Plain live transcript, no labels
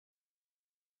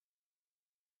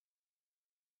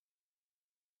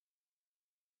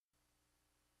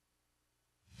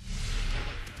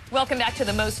Welcome back to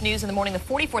the most news in the morning. The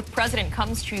 44th president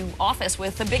comes to office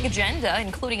with a big agenda,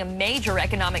 including a major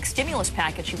economic stimulus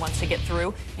package he wants to get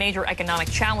through, major economic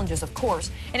challenges, of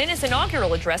course. And in his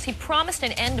inaugural address, he promised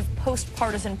an end of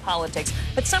post-partisan politics.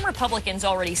 But some Republicans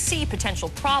already see potential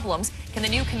problems. Can the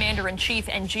new commander-in-chief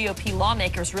and GOP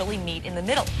lawmakers really meet in the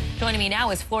middle? Joining me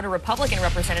now is Florida Republican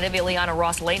Representative Ileana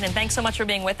Ros-Lehtinen. And thanks so much for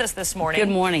being with us this morning.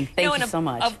 Good morning. Thank you so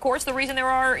much. Of course, the reason there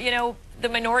are, the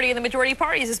minority and the majority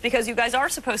parties is because you guys are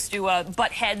supposed to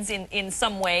butt heads in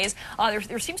some ways.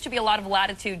 There seems to be a lot of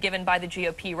latitude given by the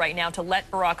GOP right now to let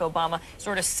Barack Obama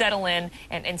sort of settle in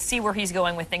and see where he's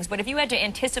going with things. But if you had to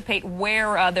anticipate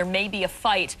where there may be a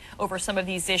fight over some of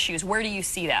these issues, where do you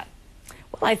see that?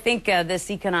 Well, I think this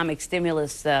economic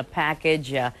stimulus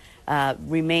package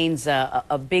remains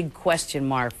a big question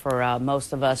mark for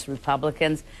most of us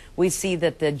Republicans. We see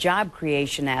that the job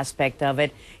creation aspect of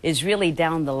it is really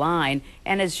down the line,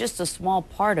 and it's just a small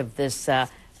part of this,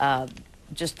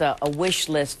 just a wish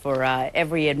list for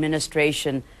every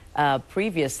administration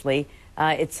previously.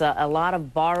 It's a lot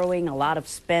of borrowing, a lot of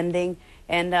spending,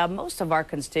 and most of our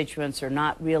constituents are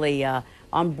not really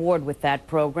on board with that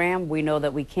program. We know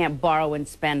that we can't borrow and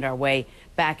spend our way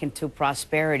back into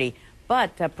prosperity.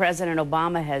 But President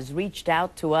Obama has reached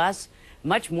out to us,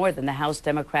 much more than the House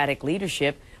Democratic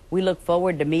leadership. We look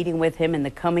forward to meeting with him in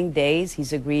the coming days.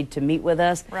 He's agreed to meet with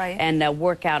us and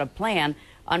work out a plan.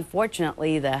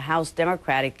 Unfortunately, the House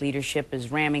Democratic leadership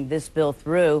is ramming this bill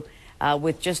through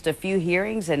with just a few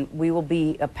hearings, and we will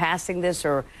be passing this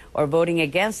or voting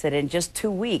against it in just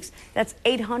 2 weeks. That's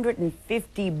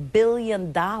 $850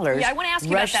 billion. Yeah, I want to ask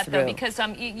you about that, though, because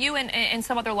you and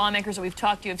some other lawmakers that we've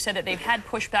talked to have said that they've had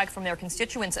pushback from their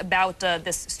constituents about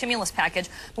this stimulus package.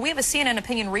 But we have a CNN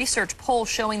opinion research poll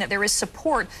showing that there is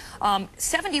support.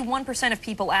 71% of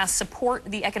people asked support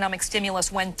the economic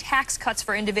stimulus when tax cuts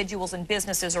for individuals and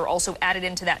businesses are also added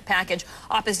into that package.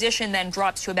 Opposition then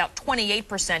drops to about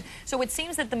 28%. So it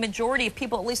seems that the majority of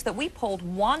people, at least that we polled,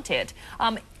 want it.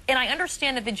 And I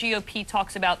understand that the GOP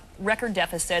talks about record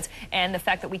deficits and the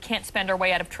fact that we can't spend our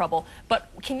way out of trouble. But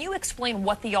can you explain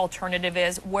what the alternative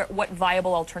is, what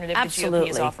viable alternative the GOP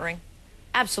is offering?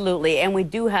 Absolutely. And we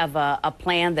do have a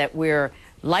plan that we're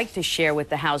like to share with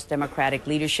the House Democratic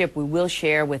leadership. We will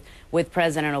share with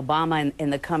President Obama in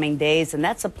the coming days. And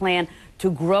that's a plan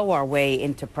to grow our way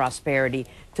into prosperity,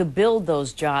 to build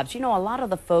those jobs. You know, a lot of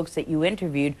the folks that you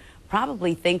interviewed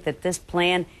probably think that this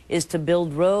plan is to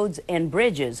build roads and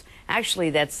bridges. Actually,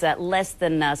 that's less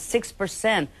than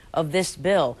 6% of this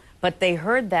bill. But they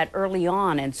heard that early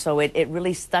on, and so it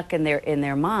really stuck in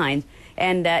their minds.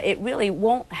 And it really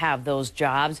won't have those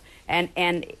jobs.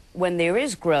 And when there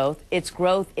is growth, it's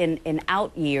growth in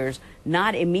out years,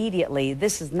 not immediately.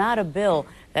 This is not a bill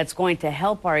that's going to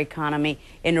help our economy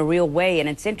in a real way. And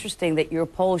it's interesting that your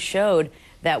poll showed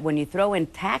that when you throw in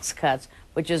tax cuts,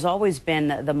 which has always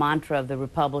been the mantra of the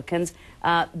Republicans,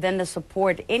 then the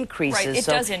support increases. Right, it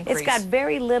does increase. It's got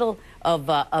very little of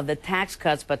the tax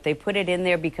cuts, but they put it in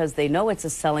there because they know it's a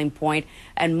selling point,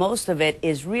 and most of it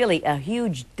is really a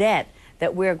huge debt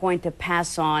that we're going to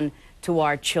pass on to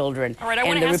our children. All right,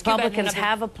 and the Republicans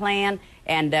have a plan,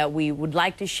 and we would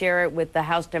like to share it with the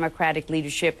House Democratic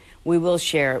leadership. We will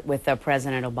share it with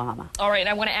President Obama. All right,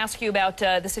 I want to ask you about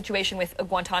the situation with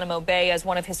Guantanamo Bay. As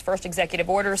one of his first executive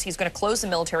orders, he's going to close the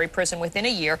military prison within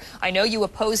a year. I know you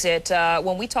oppose it.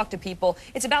 When we talk to people,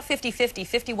 it's about 50-50.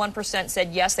 51%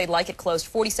 said yes, they'd like it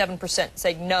closed. 47%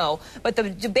 said no. But the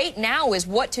debate now is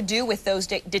what to do with those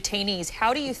detainees.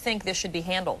 How do you think this should be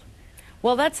handled?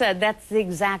 Well, that's the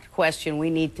exact question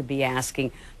we need to be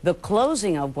asking. The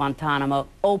closing of Guantanamo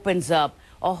opens up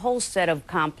a whole set of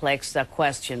complex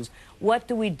questions. What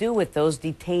do we do with those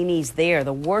detainees there,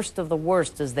 the worst of the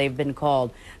worst, as they've been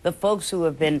called, the folks who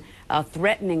have been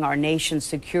threatening our nation's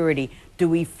security? Do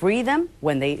we free them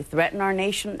when they threaten our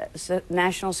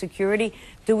national security?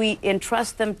 Do we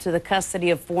entrust them to the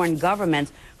custody of foreign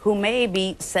governments who may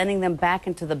be sending them back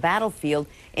into the battlefield,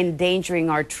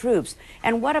 endangering our troops?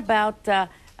 And what about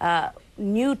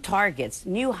new targets,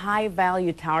 new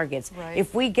high-value targets? Right.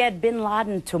 If we get bin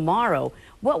Laden tomorrow,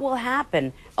 what will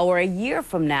happen, or a year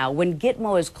from now, when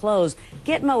Gitmo is closed?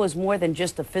 Gitmo is more than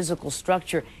just a physical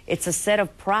structure. It's a set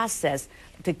of process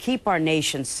to keep our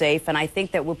nation safe, and I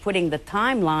think that we're putting the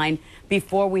timeline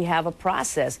before we have a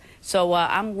process. So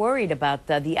I'm worried about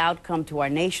the outcome to our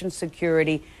nation's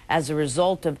security as a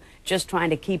result of just trying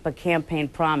to keep a campaign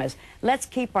promise. Let's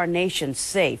keep our nation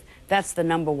safe. That's the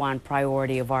 #1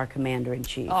 priority of our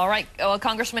commander-in-chief. All right. Well,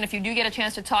 Congressman, if you do get a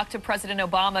chance to talk to President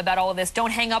Obama about all of this,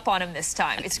 don't hang up on him this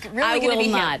time. It's really going to be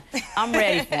him. I will not. I'm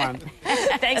ready for him.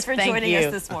 Thanks for joining us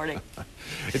this morning.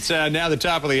 It's now the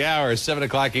top of the hour, 7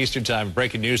 o'clock Eastern Time.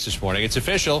 Breaking news this morning. It's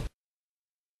official.